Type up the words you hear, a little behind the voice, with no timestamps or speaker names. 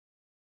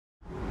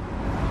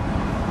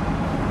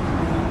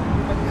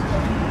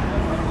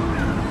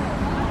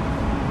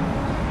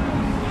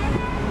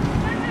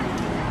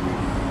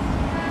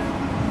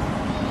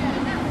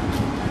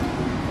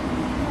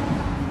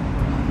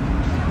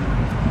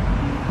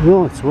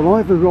Right, well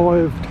I've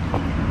arrived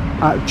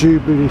at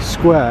Jubilee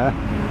Square.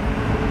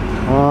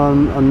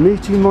 I'm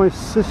meeting my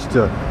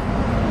sister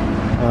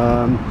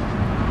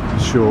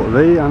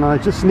shortly, and I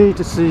just need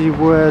to see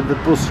where the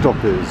bus stop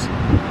is,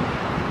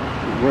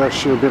 where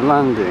she'll be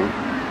landing.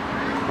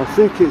 I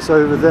think it's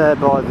over there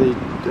by the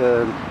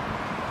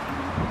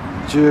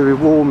Jury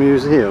War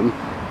Museum,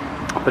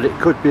 but it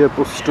could be a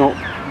bus stop.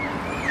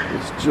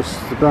 It's just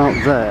about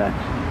there.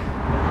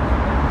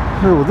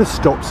 Oh, well, this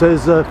stop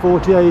says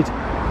 48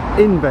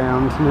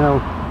 inbound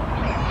now,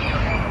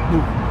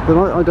 but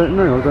I don't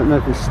know. I don't know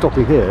if it's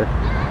stopping here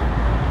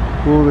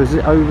or is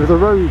it over the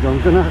road.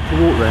 I'm going to have to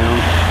walk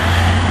round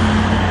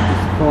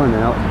just to find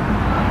out.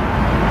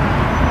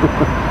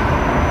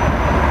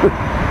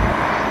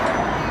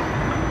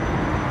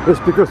 It's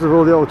because of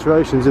all the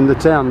alterations in the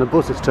town. The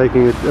bus is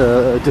taking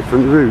a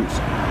different route,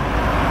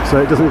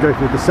 so it doesn't go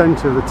through the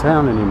centre of the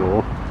town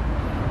anymore.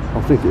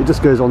 I think it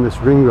just goes on this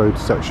ring road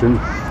section.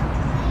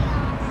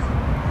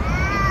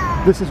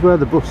 This is where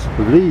the bus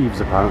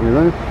leaves, apparently,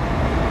 though.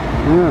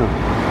 Yeah.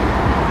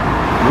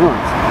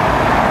 Right.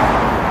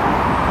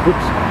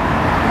 Oops.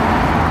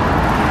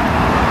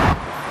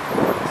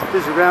 It's a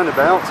busy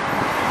roundabout.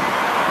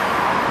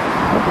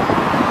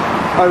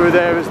 Over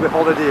there is the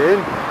Holiday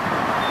Inn,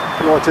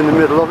 right in the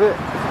middle of it.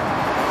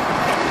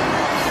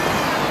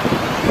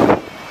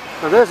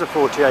 Now there's a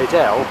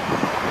 48L,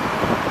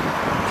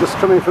 just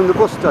coming from the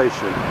bus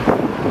station.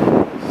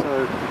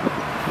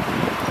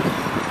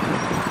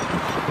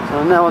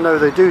 So now I know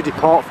they do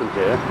depart from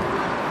here.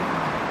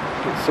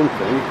 That's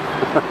something.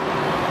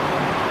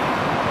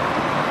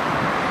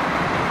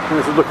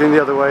 This is looking the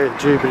other way at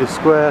Jubilee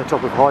Square,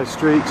 top of High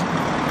Street.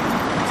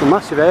 It's a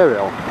massive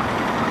area.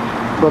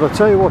 But I'll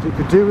tell you what, it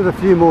could do with a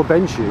few more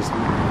benches.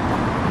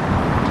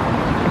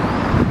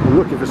 I'm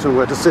looking for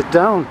somewhere to sit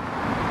down.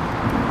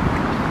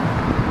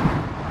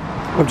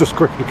 I've just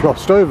quickly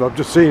crossed over. I've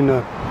just seen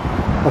a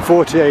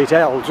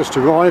 48L just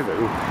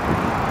arriving,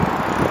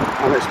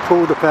 and it's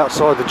pulled up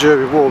outside the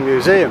Jury War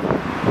Museum.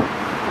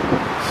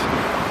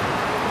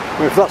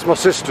 Well, if that's my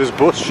sister's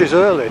bus, she's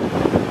early.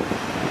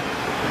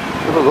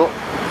 Have a look.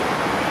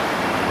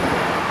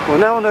 Well,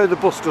 now I know the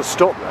bus does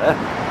stop there.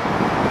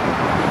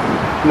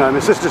 No, my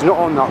sister's not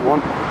on that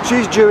one.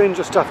 She's due in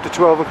just after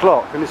 12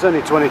 o'clock, and it's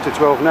only 20 to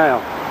 12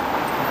 now.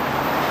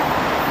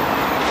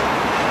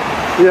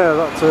 Yeah,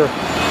 that's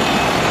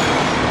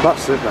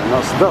it then.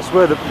 That's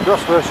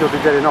where she'll be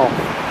getting off.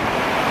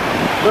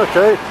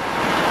 Okay.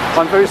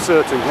 I'm very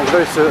certain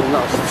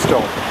that's the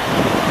stop.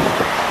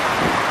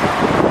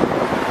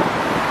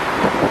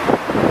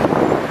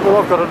 Well,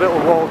 I've got a little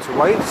while to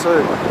wait,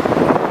 so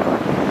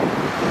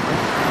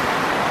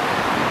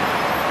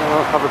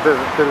I'll have a bit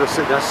of a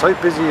sit there. So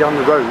busy on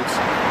the roads.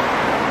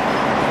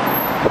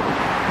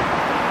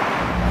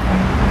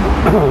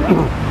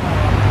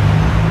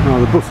 Oh,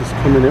 the bus is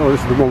coming in. Oh,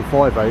 this is the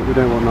 158. We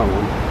don't want that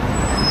one.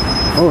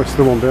 Oh, it's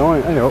the one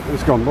behind. Hey up,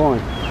 it's gone by.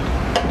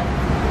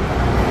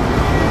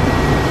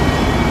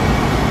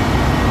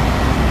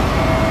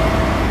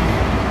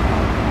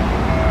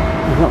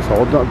 That's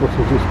odd, that bus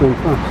has just gone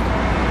past.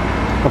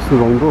 That's the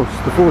wrong bus.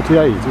 The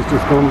 48 has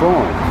just gone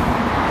by.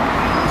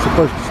 It's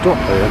supposed to stop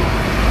here.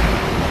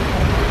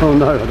 Oh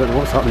no, I don't know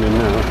what's happening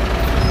now.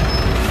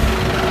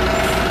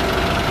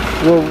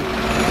 Well,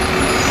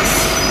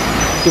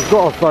 we've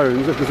got our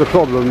phones. If there's a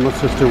problem, my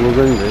sister will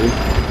ring me.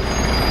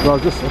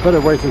 But I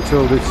better wait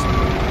until the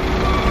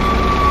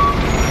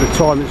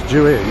time it's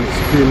due in. It's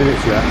a few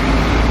minutes yet.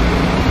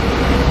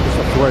 Just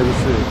have to wait and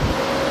see.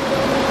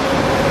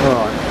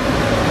 Alright.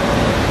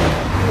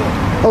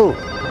 Oh,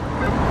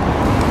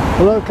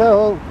 hello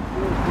Carol.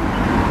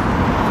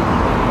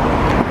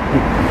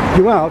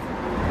 You have?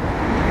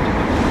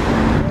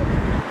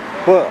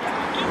 What?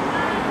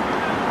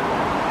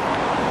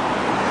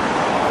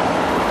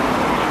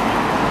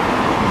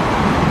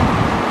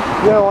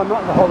 Yeah, I'm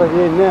at the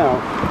Holiday Inn now.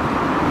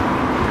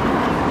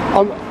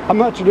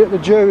 I'm actually at the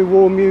Jury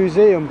War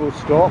Museum bus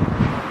stop,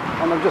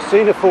 and I've just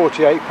seen a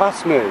 48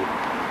 pass me,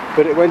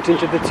 but it went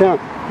into the town.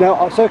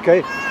 Now, it's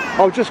okay.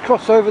 I'll just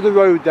cross over the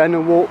road then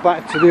and walk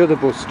back to the other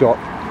bus stop.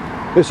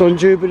 It's on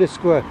Jubilee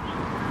Square.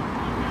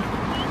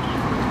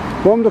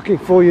 Well, I'm looking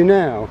for you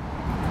now.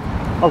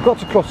 I've got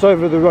to cross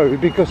over the road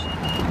because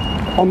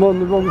I'm on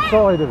the wrong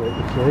side of it,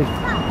 you see.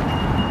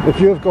 If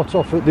you've got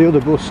off at the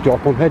other bus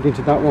stop, I'm heading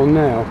to that one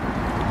now.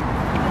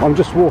 I'm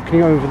just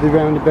walking over the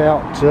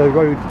roundabout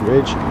road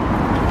bridge.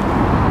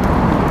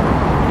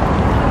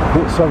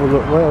 Let's have a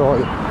look. Where are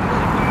you?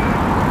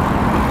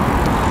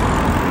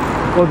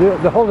 Well,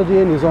 the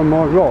Holiday Inn is on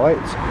my right.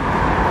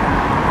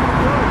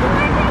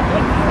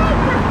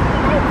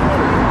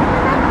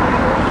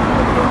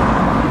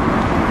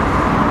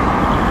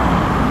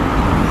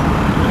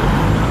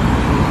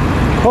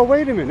 Oh,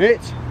 wait a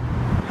minute.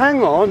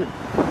 Hang on.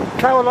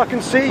 Carol, I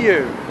can see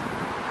you.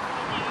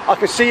 I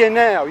can see you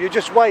now. You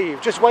just wave.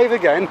 Just wave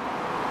again.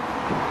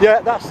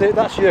 Yeah, that's it.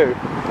 That's you.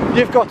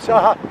 You've got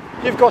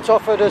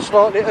off at a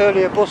slightly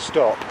earlier bus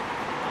stop.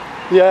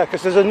 Yeah,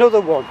 because there's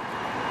another one.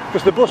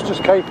 Because the bus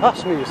just came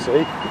past me, you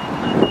see.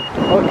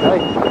 Okay.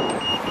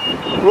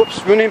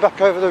 Whoops, running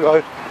back over the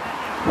road.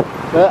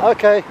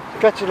 Okay,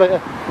 catch you later.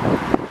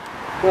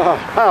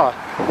 Oh,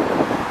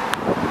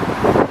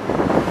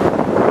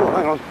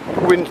 hang on,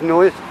 wind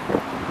noise.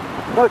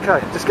 Okay,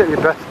 just getting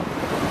your breath.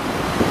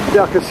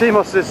 Yeah, I can see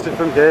my sister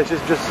from here.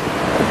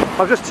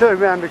 I've just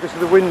turned around because of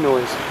the wind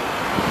noise.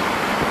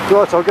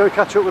 Right, I'll go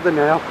catch up with her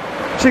now.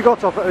 She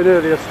got off at an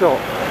earlier stop.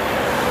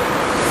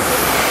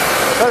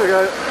 There we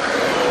go.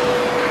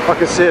 I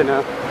can see her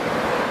now.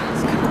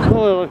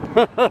 Oh,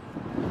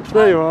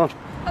 there you are.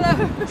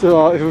 Hello. It's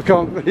alright, if we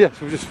can't, yes,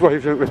 we'll just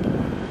wave, don't we?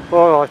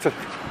 Alright.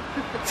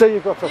 So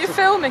you've got You're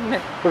filming me?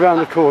 Around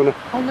the corner.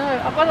 Oh no,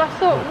 well I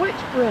thought, which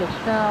bridge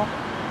now?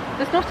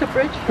 There's not a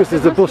bridge. Because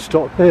there's a bus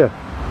stop here.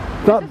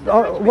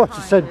 What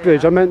I said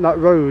bridge, I meant that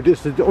road,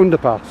 it's the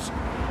underpass.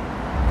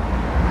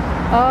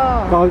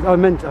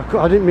 Oh.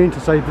 I didn't mean to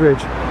say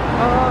bridge.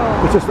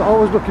 Oh. It's just that I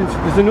was looking,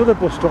 there's another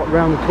bus stop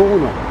round the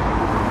corner.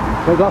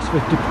 But that's for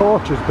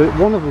departures, but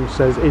one of them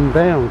says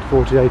inbound,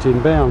 48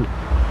 inbound.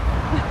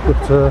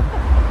 But,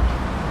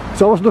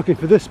 so I was looking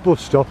for this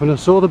bus stop and I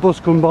saw the bus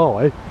come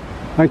by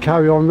and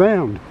carry on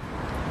round.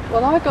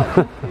 Well, I got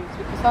confused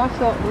because I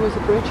thought there was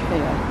a bridge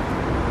here.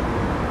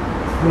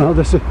 Well,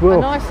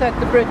 and I said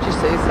the bridge, you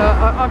see, so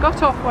I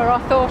got off where I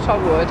thought I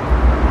would.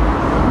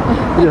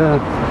 Yeah.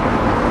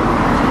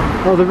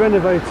 Oh, they're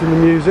renovating the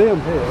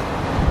museum here.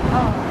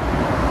 Oh.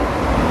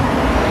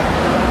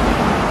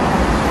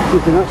 You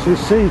can actually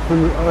see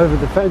from over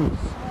the fence.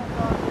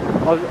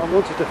 I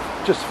wanted to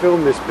just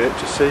film this bit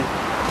to see.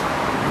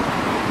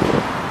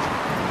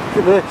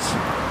 Look at this.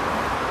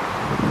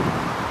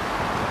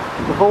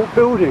 The whole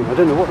building, I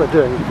don't know what they're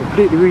doing,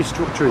 completely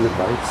restructuring the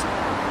place.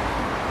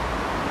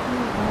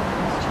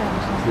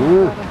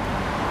 Yeah.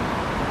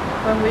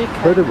 When we came,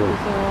 incredible.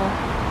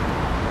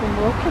 Been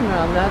walking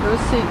around there were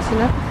seats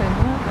and everything,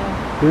 weren't there?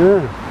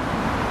 Yeah.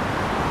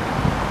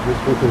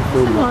 It's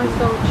a nice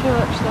old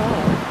church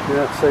there.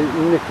 Yeah, St.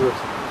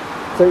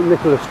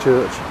 Nicholas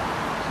Church.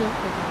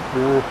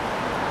 Yeah.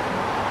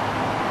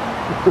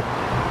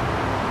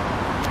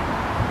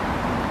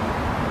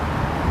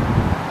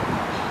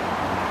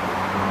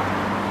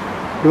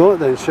 Right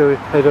then, shall we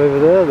head over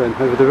there then,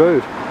 over the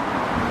road?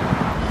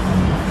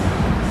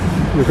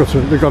 We've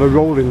got a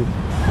roller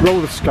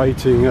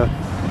skating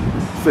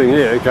thing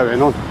here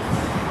going on.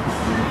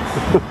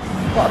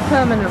 What, a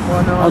permanent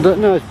one or? I don't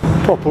know,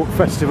 pop-up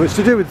festival. It's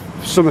to do with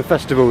summer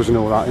festivals and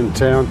all that in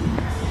town.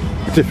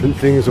 Different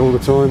things all the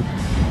time.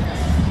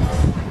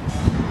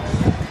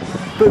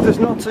 But it's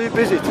not too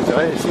busy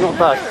today, it's not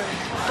bad.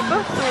 The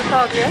bus, there was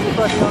hardly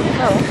anybody on the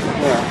bus.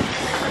 Yeah.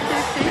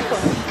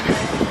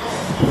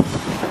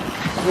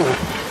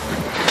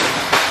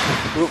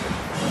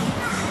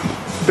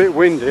 A bit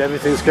windy,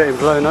 everything's getting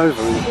blown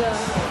over and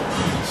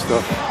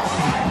stuff.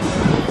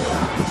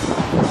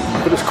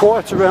 But it's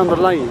quiet around the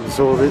lanes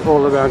all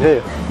around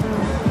here.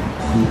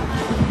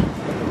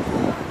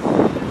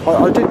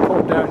 I did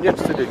pop down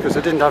yesterday because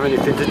I didn't have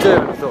anything to do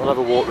and I thought I'll have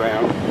a walk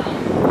round,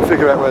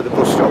 figure out where the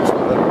bus stops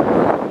were.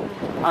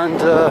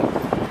 And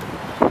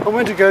I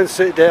went to go and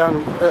sit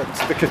down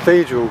at the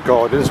cathedral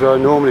gardens where I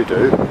normally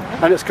do,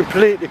 and it's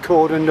completely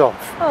cordoned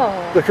off.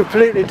 Oh. They're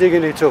completely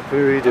digging it up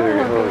and redoing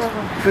it.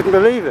 I couldn't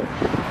believe it.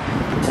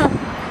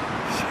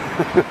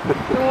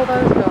 All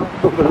those gone.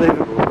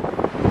 Unbelievable.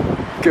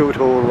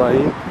 Guildhall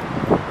Lane.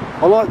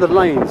 I like the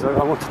lanes.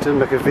 I wanted to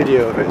make a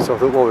video of it, so I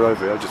thought while we're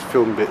over here I'll just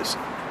film bits.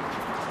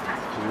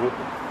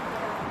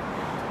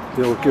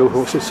 The old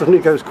Guildhall. So it suddenly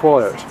goes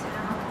quiet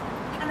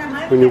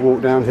when you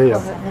walk down here.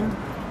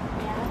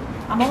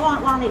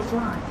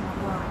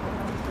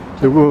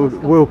 The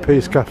World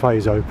Peace Cafe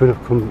is open.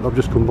 I've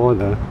just come by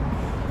there.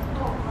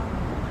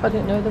 I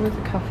didn't know there was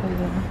a cafe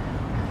there.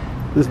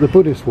 There's the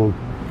Buddhist one.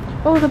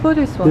 Oh, the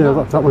Buddhist one? Yeah,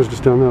 that one's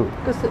just down there.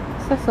 Because it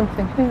says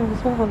something here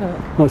as well, look.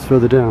 Oh, it's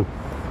further down.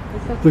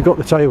 They've got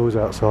the tables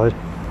outside.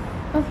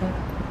 Okay.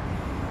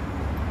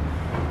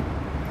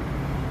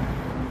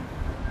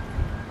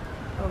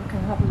 Oh, we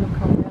can have a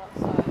look on the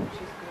outside,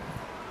 which is good.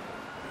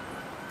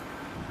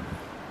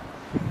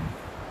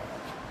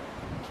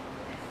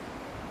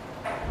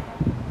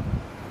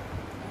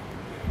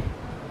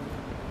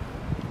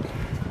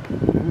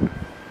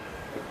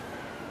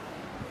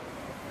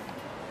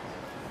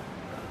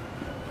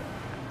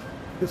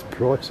 It's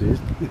pricey,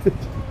 isn't it?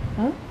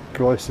 Huh?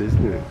 Pricey,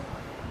 isn't it?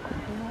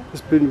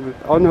 It's been.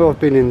 I know I've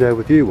been in there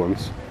with you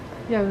once.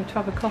 Yeah, we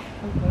have a coffee,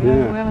 haven't we?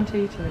 Yeah. We haven't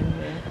eaten in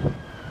here.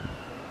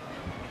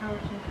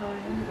 Carrot and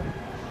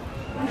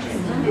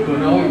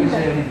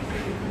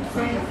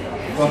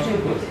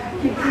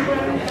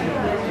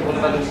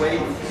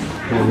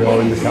Here we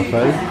are in the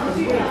cafe.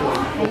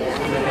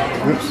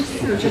 Oops.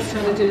 We just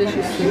had a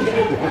delicious soup.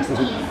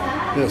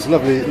 Yeah, it's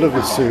lovely,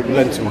 lovely soup,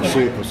 lentil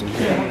soup or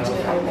something.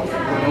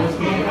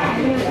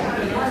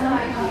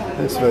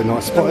 It's a very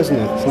nice spot, isn't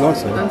it? It's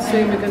nice here. And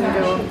soon we're going to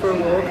go on for a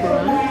walk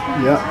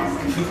around.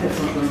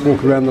 Yeah.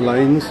 Walk around the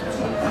lanes.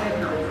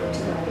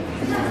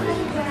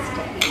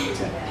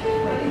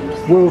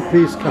 World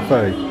Peace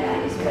Cafe.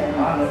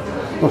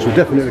 I should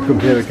definitely come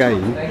here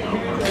again.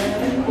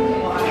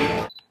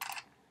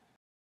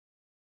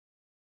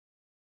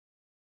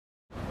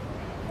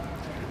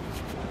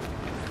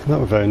 That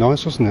was very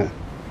nice, wasn't it?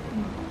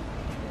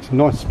 It's a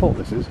nice spot,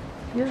 this is.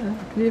 Yeah, you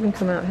can even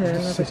come out here and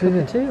have a Sit cup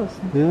here. of tea or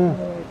something. Yeah.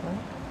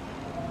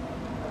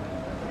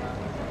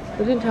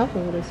 They didn't have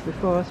all this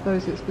before. I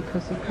suppose it's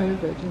because of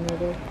COVID, you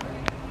know,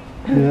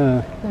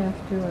 Yeah. they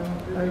have to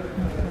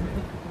open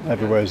something.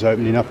 Everywhere's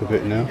opening up a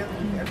bit now.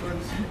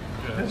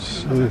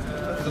 So,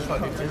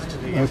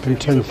 open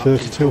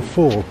 10:30 till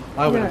 4. Yeah,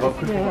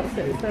 that's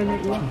it. So you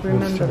have to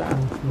remember that.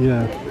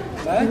 Yeah.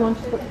 You want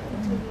to put...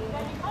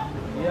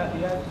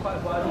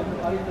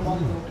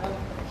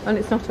 And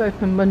it's not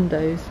open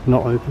Mondays.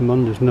 Not open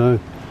Mondays, no.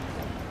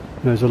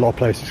 There's a lot of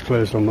places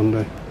closed on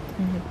Monday.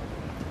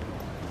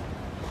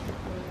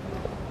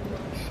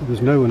 So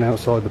there's no one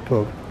outside the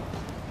pub.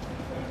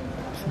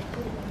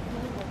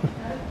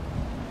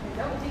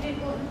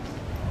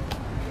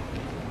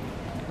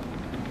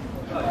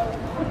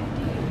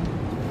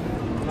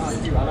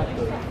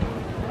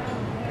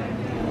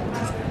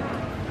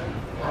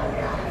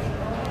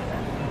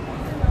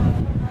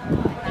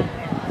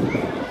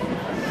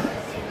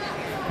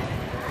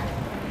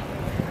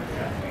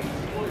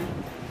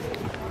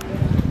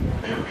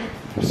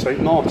 St.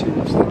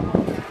 Martin's then.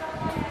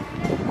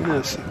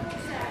 Yes.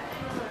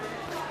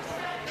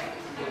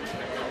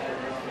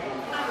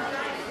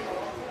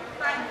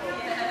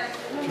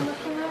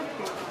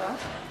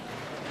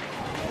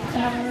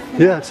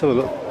 Yeah, let's have a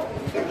look.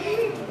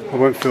 I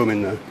won't film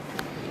in there.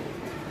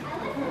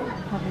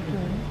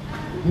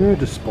 Yeah,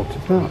 just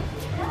spotted that.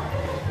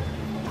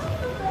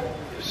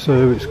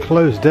 So it's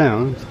closed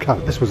down.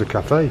 This was a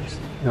cafe,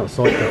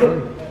 outside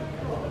cafe.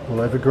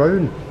 All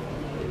overgrown.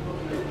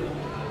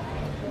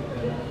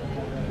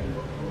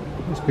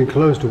 It's been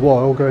closed a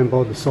while, going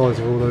by the size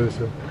of all those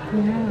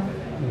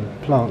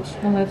plants.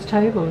 And those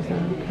tables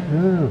there.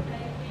 Yeah.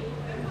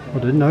 I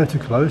didn't know it to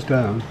close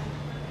down.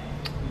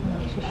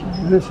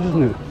 Yes,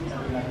 isn't it?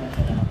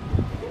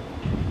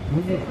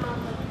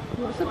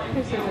 What's the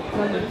pieces of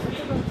colours?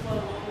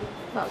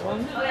 That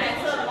one?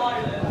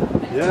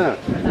 Yeah.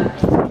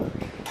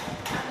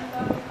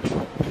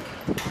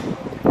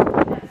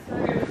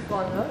 This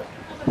one, look.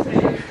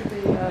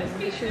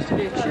 This used to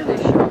be a chilli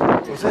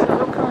shop. Was it?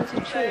 All kinds of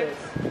chilies.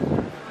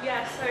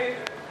 Yeah, so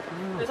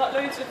there's like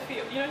loads of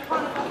field, you know,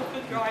 kind of like a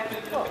good drive and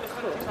look at the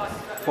countryside.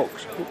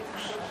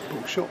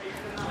 Bookshop.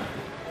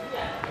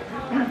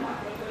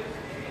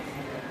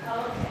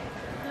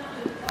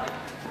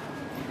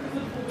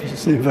 Doesn't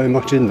seem very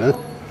much in there.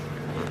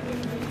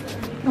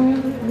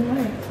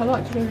 I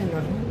like to go in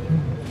there.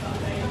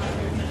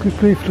 Good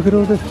grief, look at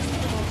all this.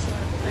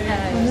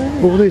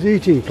 All these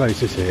eating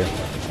places here.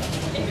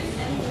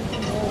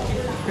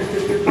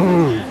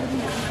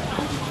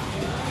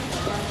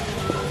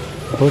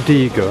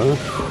 Bodega,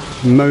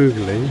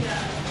 Mowgli.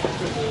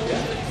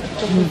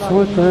 It's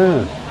right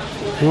there.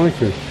 I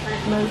like it.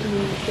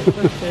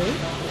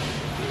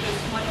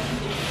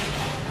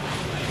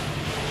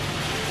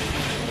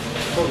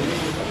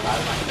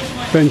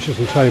 Benches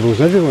and tables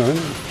everywhere.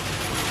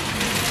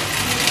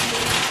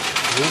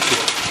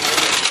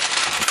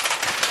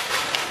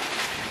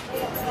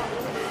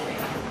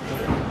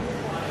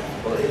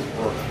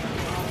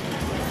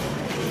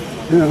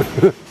 Yeah.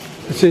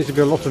 There seems to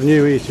be a lot of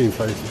new eating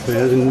places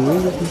here.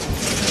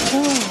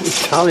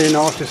 Italian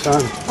artisan. I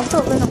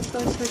thought we're not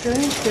supposed to go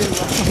into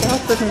one. Now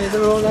suddenly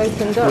they're all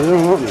opened up.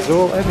 There's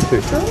all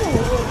everything.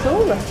 It's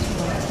all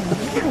restaurants.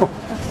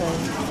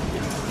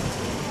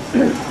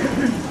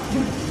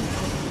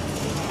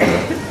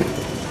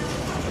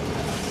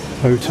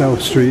 Hotel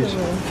Street.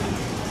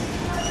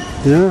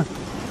 Yeah.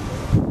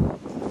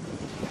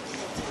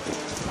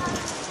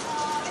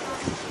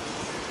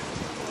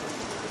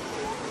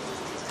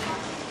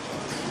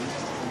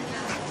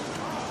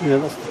 Yeah,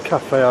 that's the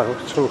cafe I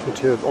was talking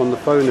to you on the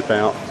phone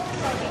about.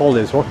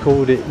 Holly's. I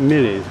called it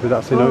Millie's, but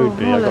that's in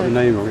Oadby. I got the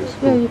name wrong. It's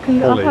Yeah, you can.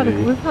 Holly.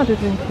 We've had a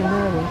drink in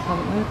there once,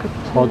 haven't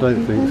we? I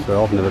don't think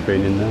so. I've never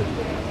been in there.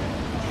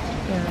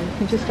 Yeah, you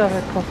can just have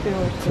a coffee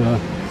or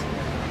something.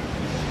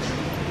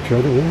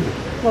 Tried it, yeah.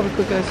 Well, we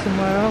could go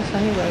somewhere else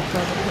anyway,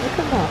 probably. Look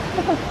at that.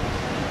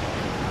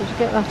 Did you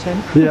get that in?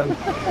 Yeah.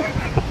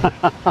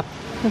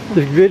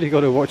 You've really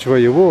got to watch where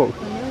you walk.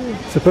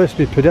 It's supposed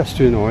to be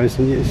pedestrianised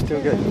and you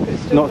still get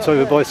knocked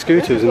over by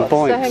scooters and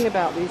bikes. Saying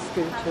about these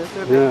scooters,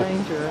 they're a bit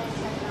dangerous.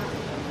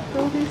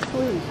 All these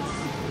sweets.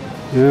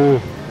 Yeah.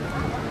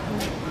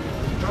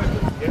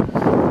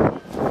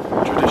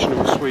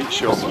 Traditional sweet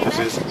shop. This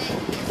is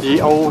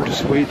the old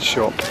sweet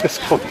shop. It's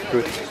quite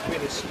good.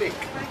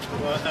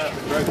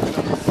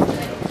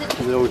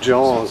 The old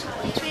jars.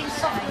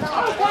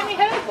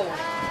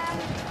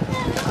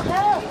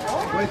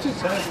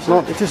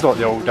 It is like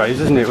the old days,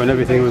 isn't it, when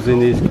everything was in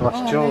these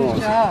glass jars.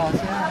 Jars,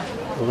 yeah.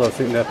 Although I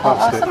think they're I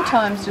plastic.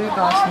 sometimes do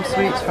buy some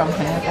sweets from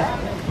here, but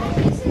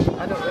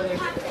I don't really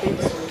eat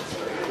sweets.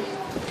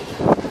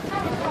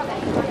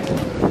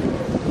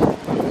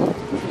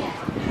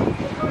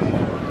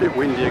 A bit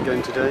windy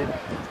again today.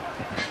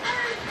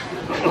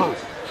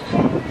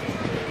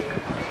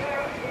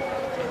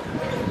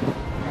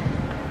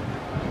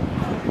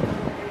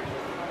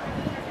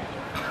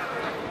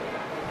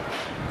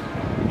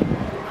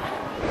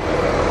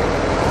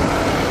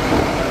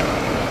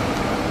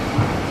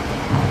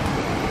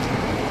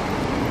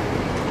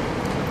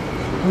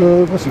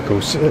 what's it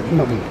called?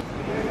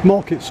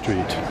 Market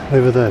Street,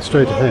 over there,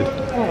 straight ahead.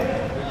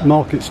 Oh.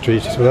 Market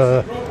Street is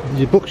where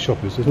your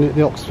bookshop is, isn't it?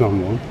 The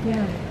Oxfam one.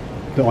 Yeah.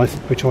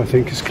 Which I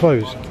think is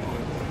closed.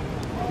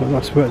 But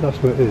that's where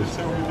it is.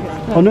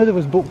 I know there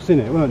was books in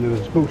it, weren't there? There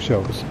was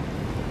bookshelves.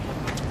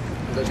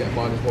 They get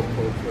 -1 point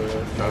for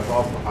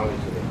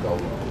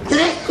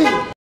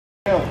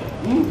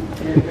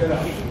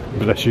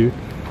Bless you.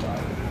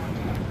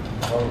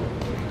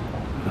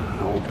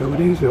 Old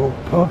buildings, the old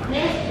pub.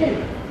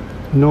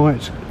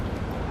 Knight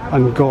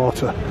and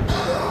Garter.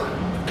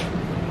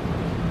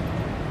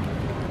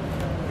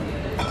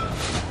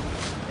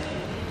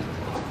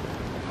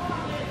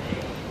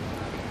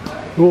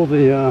 All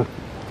the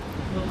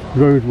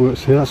roadworks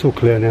here, that's all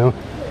clear now.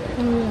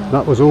 Yeah.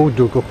 That was all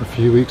dug up a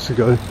few weeks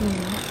ago.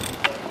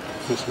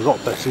 It's a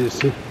lot better, you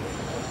see.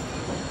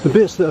 The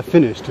bits that are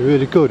finished are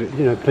really good,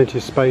 you know, plenty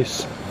of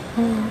space.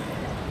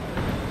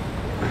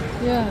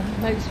 Yeah,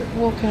 makes it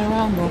walking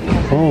around more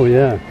pleasant. Oh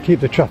yeah, keep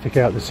the traffic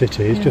out of the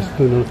city, it's just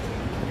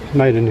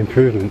made an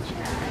improvement.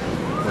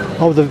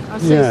 Oh, I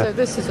see, so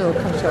this is all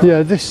constructed.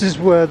 Yeah, this is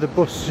where the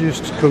bus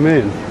used to come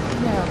in.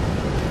 Yeah.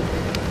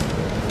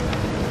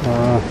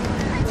 Well,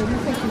 you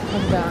think you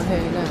come down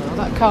here now.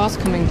 That car's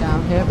coming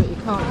down here, but you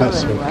can't go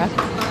anywhere.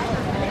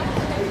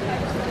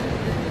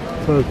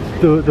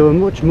 So there were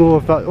much more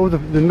of that. Oh,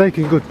 they're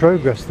making good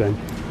progress then,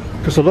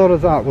 because a lot of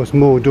that was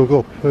more dug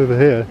up over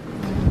here,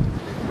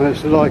 and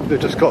it's like they've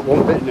just got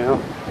one bit now.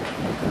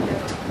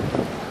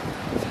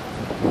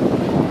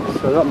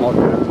 So that might be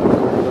a bit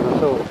more than I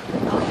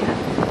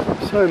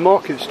thought. So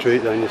Market Street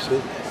then, you see.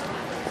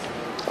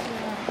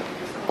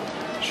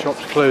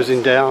 Shops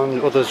closing down,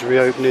 others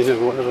reopening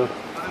and whatever.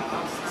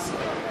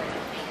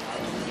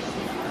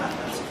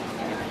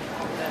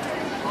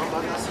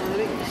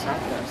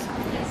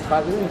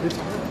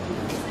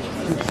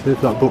 There's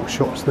that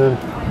bookshop's there.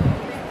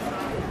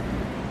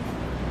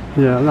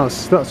 Yeah,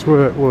 that's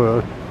where it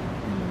were.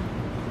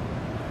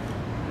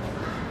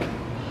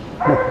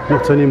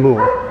 Not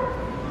anymore.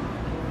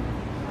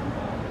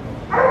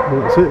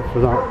 Well, that's it for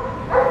that.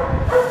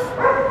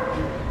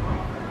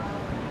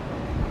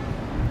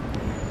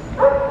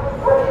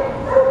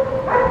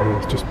 Yeah,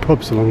 it's just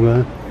pubs along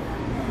there.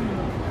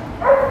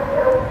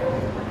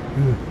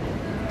 Yeah.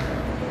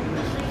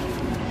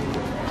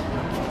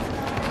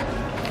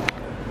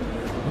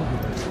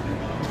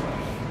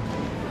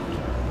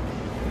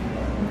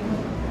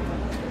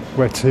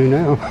 Where to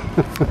now?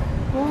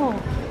 Oh,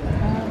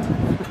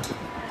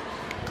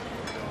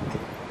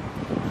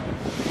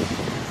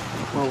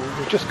 Well,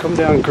 we've just come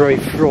down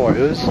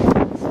Greyfriars.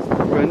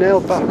 We're now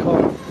back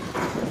on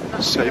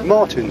St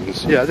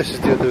Martin's. Yeah, this is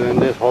the other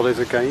end. There's Hollies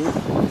again.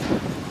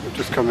 We've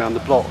just come round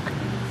the block.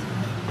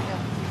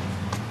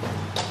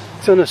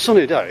 It's on a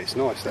sunny day. It's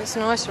nice there. it's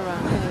nice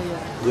around here,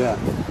 yeah. Yeah.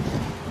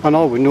 And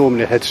I would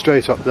normally head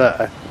straight up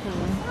there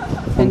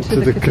Into to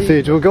the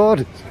Cathedral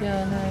Gardens.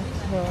 Yeah, no,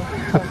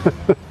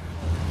 well,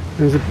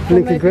 There's a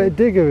blinking maybe- great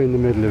digger in the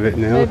middle of it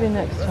now. maybe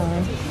next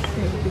time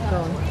it'll be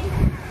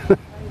gone.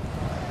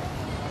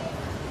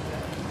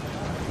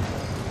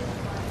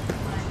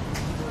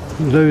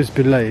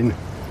 Lowesby Lane.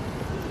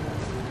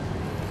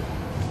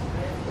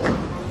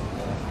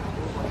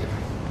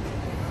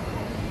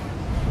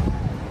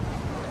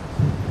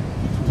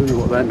 I don't know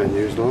what their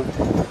menu's like.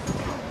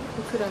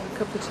 We could have a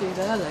cup of tea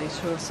there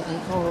later or something,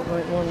 or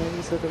one of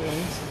these other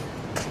ones.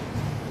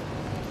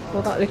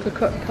 Well, that little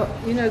cut,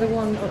 you know, the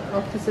one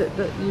opposite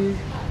that you,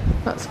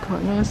 that's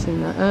quite nice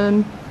in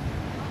there.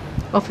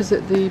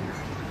 Opposite the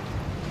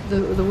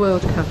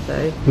World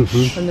Cafe,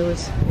 and there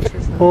was, what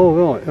is that? Oh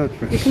right, that's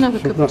You can have a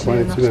cup of tea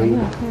and that,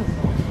 yeah.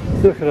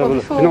 Look, have a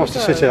look. before It'd be nice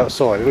we to go- sit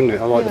outside, wouldn't it?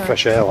 I like the Yeah.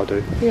 fresh air, I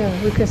do.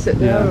 Yeah, we can sit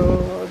there Yeah.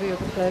 or the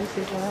other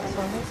places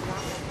outside.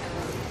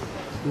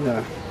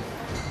 Yeah.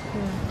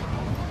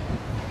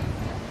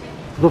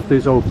 Love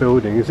these old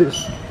buildings.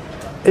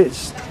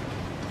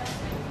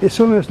 It's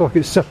almost like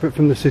it's separate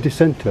from the city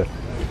centre.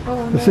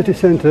 Oh, The no, city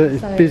centre it's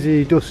is the same.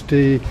 busy,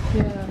 dusty,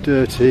 Yeah.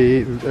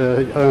 dirty.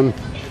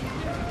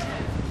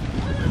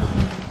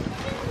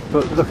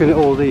 But looking at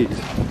all these,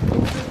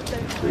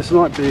 it's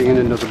like being in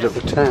another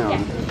little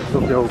town.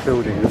 Love the old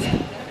buildings,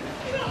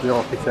 the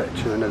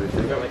architecture and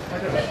everything.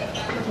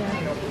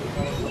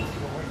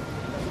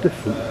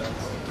 Different.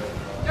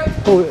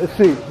 Oh, I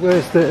think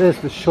there's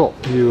the shop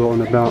you were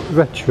on about,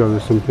 retro or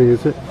something,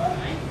 is it?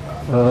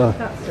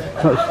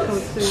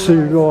 That's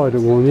Sue Ryder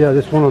one. Yeah,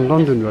 there's one on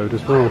London Road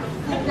as well.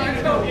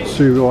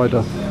 Sue Ryder.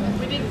 I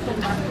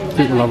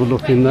think we'll have a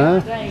look in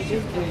there.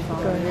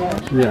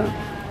 Yeah.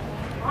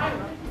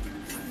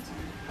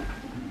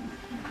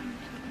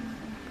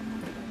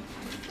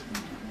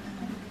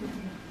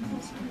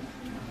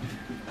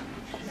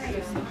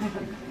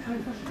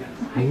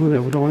 Oh, they're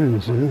old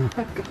irons, yeah.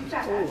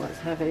 Oh, that's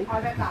heavy.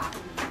 God,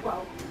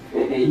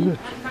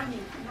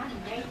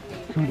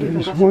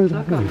 it's why is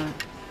that going?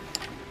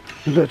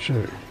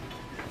 Electric.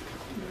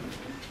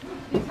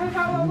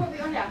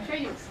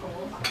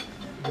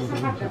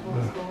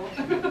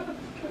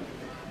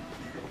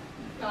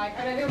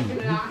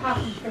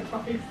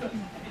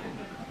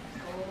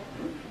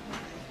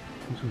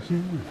 houses,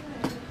 yeah.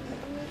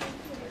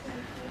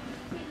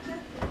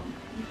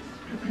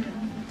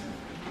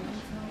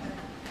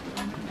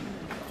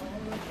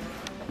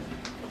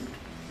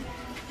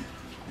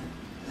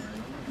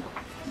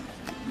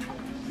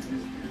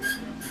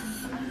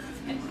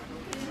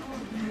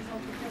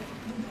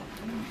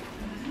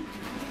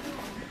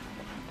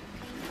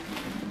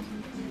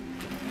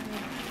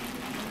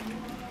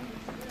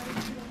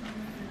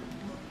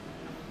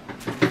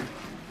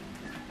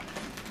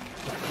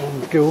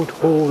 On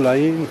Guildhall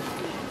Lane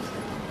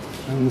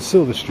and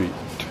Silver Street.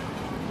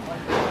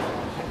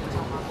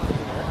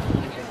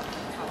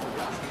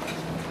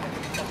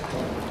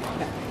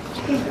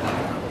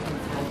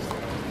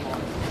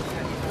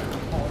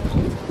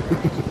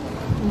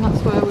 And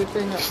that's where we've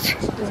been up,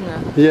 isn't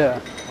it?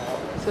 Yeah.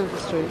 Silver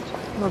Street.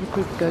 Well, we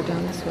could go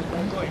down this way.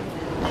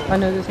 I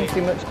know there's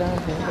nothing much down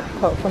here, but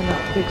apart from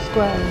that big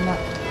square and that.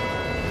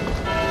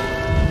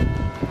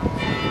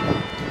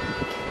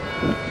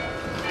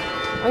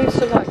 I used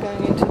to like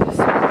going into this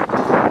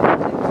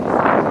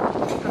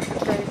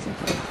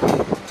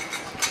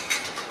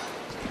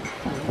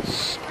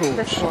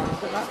this one,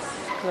 but that's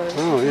closed.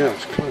 Oh yeah,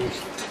 it's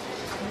closed.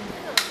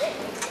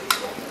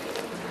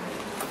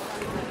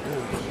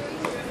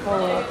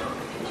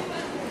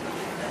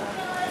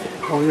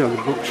 Oh yeah,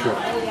 the bookshop.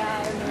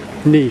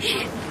 Niche.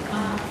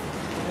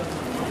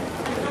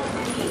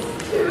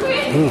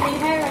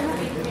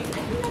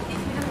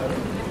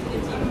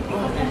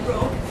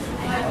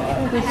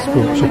 There's so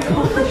many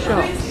coffee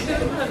shops.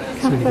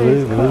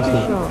 Cafes,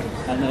 coffee shops.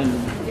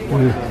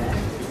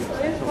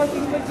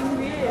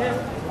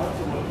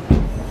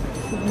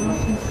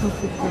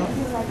 Coffee shop.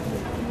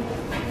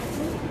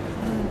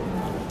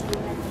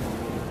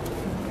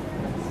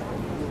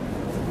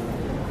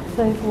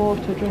 Save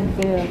water, drink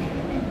beer.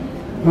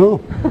 Oh,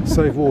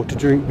 save water,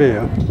 drink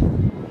beer.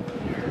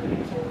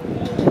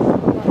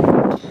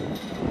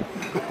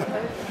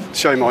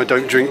 Shame I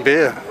don't drink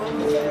beer.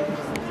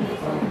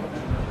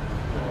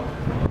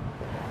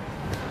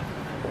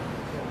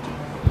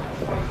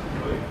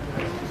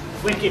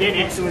 Wicked,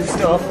 innit? Some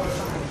stuff.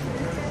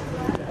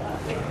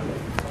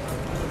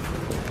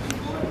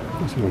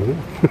 That's one of them.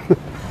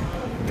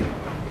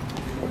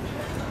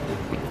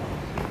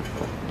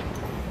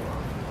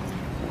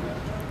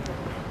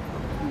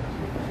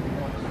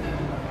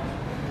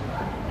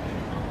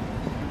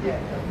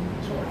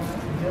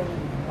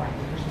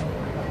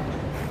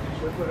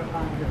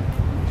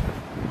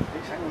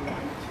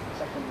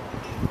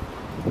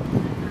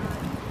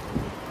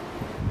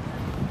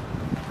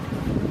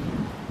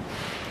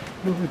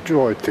 All the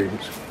dried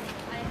things.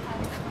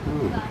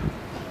 Oh.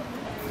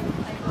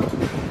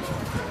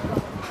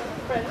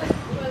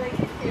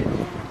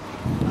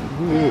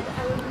 Yeah.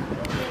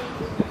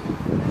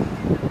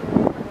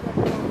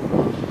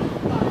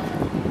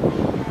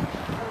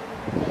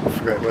 I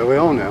forget where we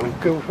are now.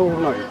 Guildhall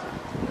Lane.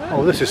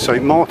 Oh, this is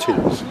St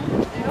Martin's.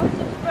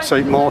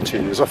 St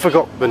Martin's. I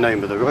forgot the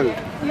name of the road.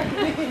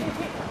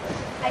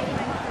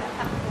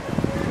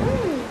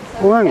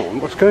 Oh, hang on.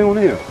 What's going on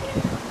here?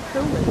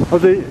 Oh,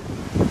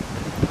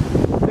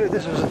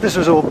 this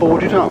was all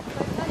boarded up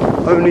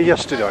only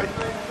yesterday.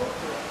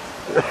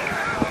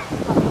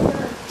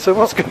 So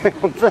what's going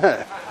on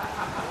there?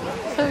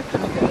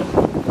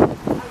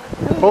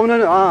 Oh no,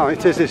 no, ah,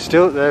 it is, it's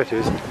still, there it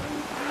is.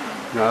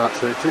 No,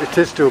 that's it, it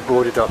is still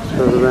boarded up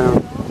further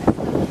around.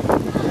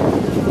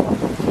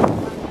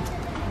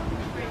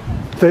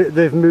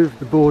 They've moved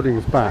the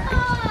boardings back.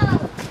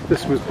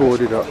 This was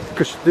boarded up,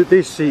 because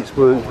these seats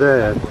weren't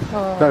there,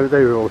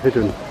 they were all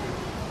hidden.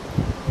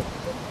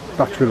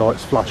 Battery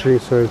lights flashing,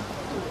 so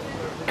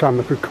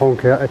camera could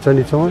conk out at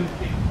any time.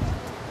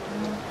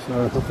 So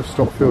I'll have to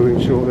stop filming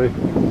shortly.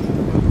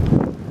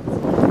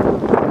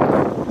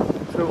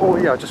 So, oh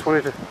yeah, I just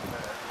wanted to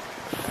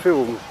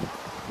film,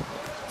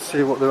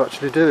 see what they're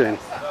actually doing.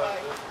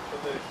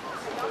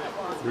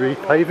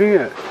 Repaving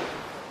it.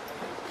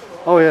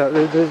 Oh yeah,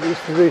 it's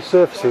the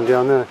resurfacing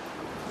down there.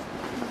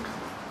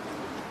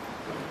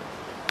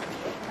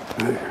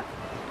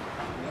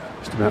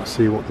 Just about to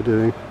see what they're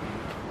doing.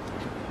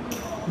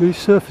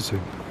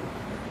 Resurfacing.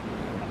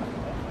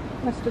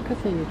 Leicester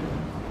Cathedral.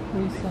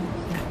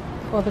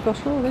 Resurfacing. Well, they've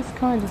got all this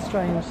kind of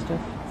strange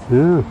stuff.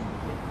 Yeah.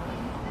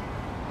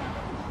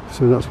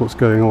 So that's what's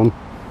going on.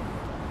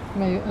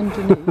 Maybe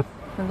underneath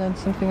and then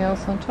something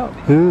else on top.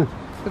 Yeah.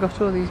 They've got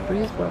all these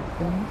breeze block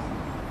things.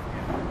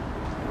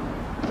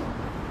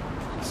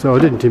 So I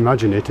didn't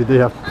imagine it. They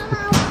have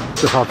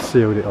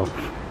sealed it off.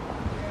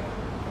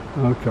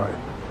 Okay.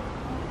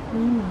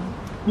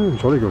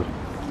 Jolly good.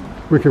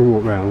 We can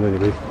walk round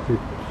anyway.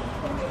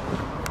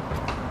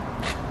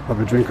 Have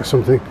a drink or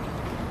something.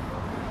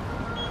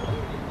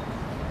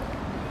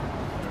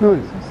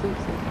 Right.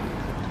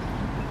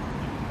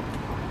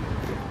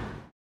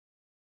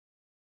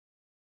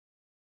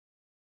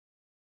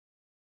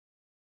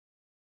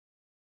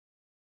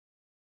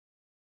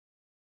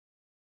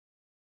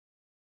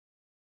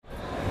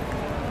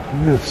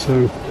 Yeah,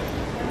 so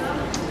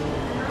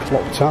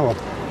clock tower.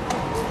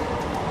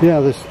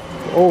 Yeah,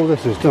 all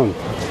this is done.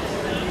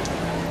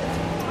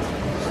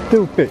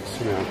 Still bits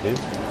around here.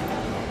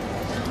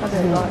 I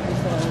don't like this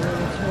area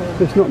at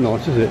all. It's not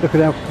nice, is it? Look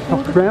at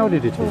how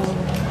crowded it is.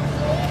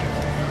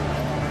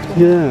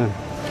 Yeah.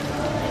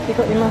 You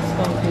got your mask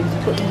on, please.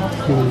 Put your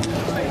mask on.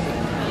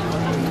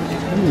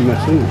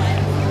 Mess, isn't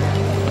it?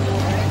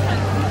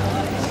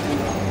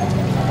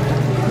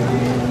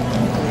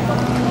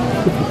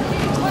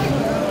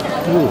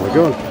 Oh my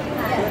god.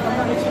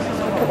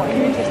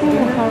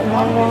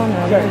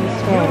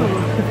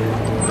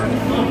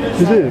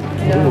 Is it?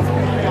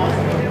 Yeah.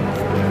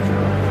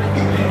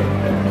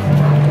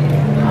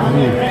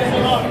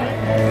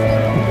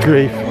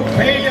 Grief.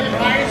 Pay the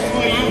price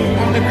for you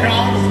on the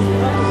cross.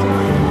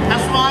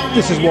 That's why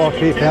This is why I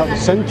keep out the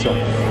centre.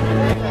 you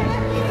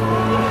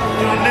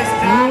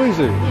understand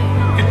Noisy.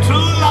 the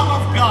true love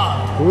of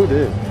God. Oh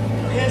dear.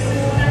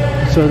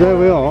 So there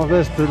we are,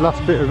 there's the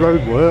last bit of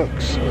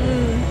roadworks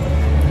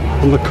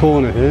on the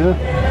corner here.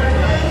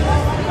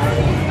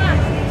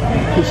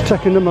 It's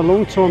taken them a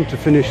long time to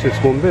finish this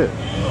one bit.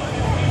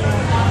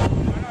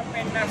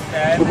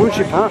 But once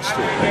you pass it,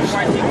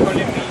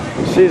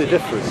 you see the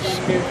difference.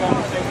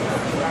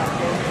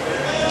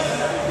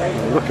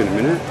 Look in a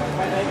minute.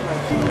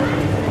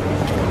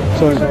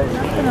 So,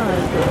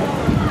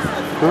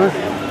 right,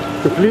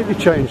 completely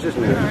changed,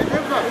 isn't it?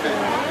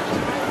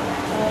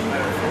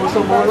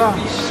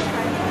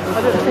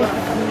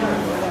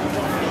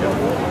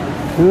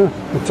 Yeah,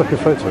 I'll take a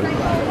photo.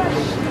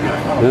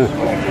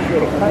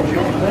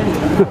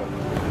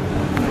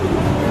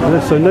 Yeah.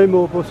 So no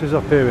more buses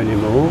up here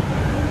anymore.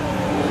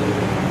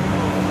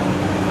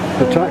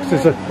 The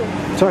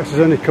taxis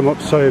only come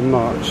up so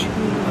much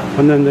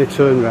and then they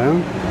turn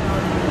round.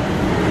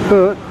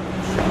 But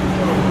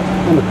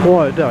on a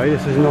quiet day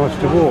this is nice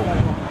to walk.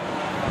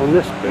 On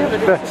this bit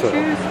it's better.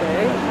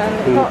 Tuesday and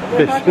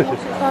imagine what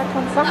it's like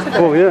on Saturday.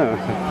 Oh yeah.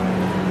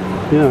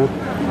 Yeah.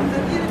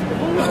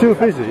 Still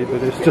busy,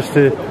 but it's just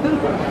here.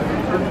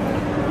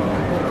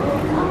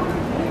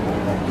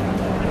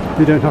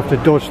 You don't have to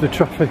dodge the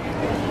traffic.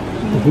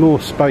 There's more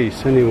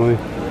space anyway.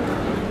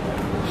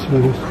 So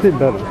it's a bit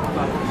better.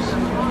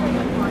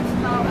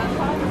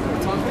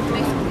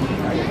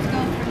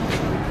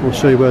 I'll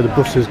show you where the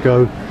buses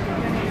go.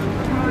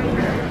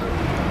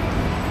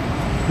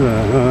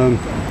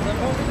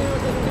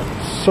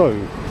 So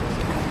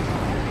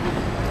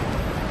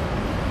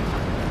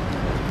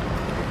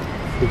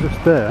we're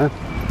just there.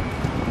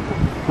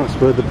 That's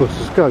where the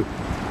buses go.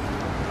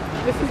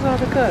 This is where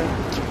they go?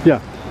 Yeah.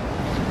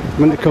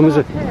 When they come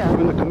here?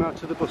 when they come out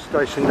to the bus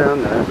station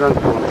down there, round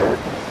the corner here.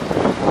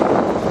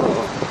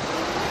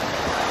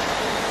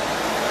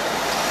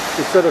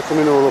 Instead of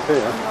coming all up here,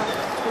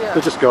 Yeah.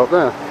 they just go up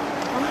there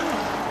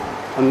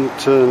and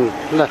turn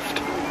left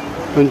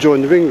and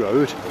join the ring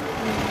road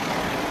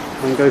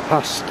and go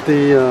past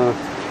the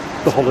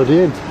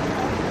Holiday Inn.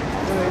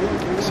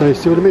 So you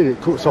see what I mean?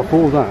 It cuts off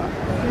all that.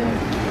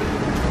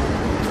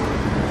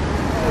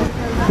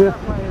 Yeah,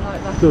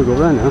 still got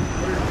there now.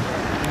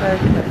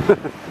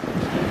 Okay.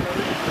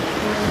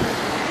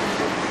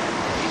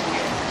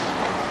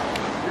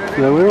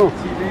 There we are.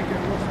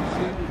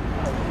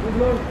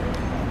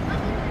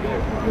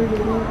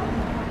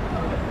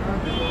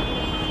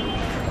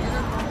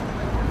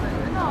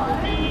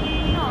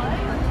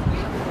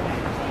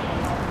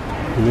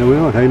 And there we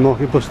are,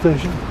 Haymarket bus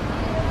station.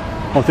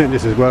 I think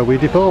this is where we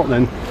depart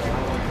then.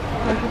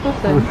 Where's the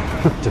bus then?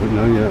 I don't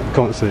know yet, I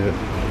can't see it.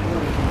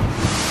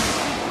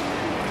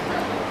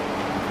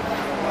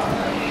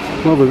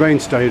 Well, the rain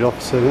stayed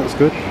off, so that's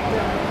good.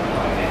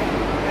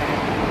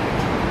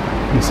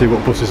 Let's see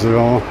what buses there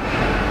are.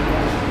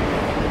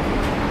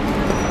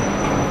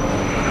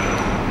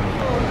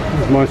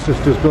 There's my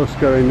sister's bus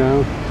going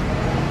now.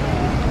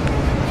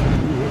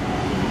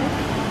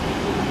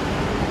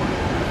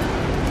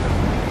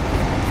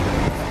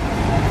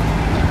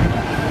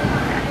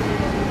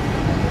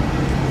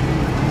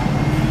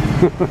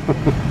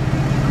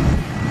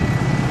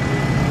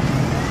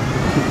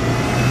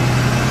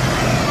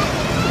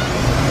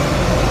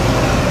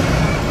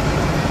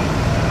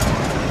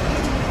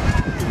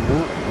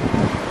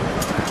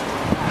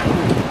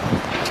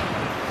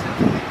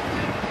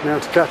 Now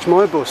to catch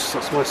my bus,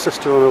 that's my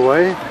sister on her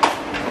way.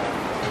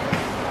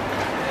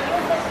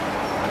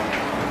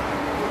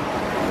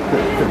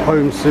 Get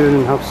home soon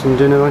and have some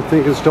dinner I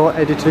think and start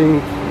editing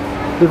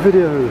the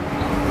video.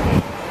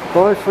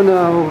 Bye for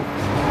now.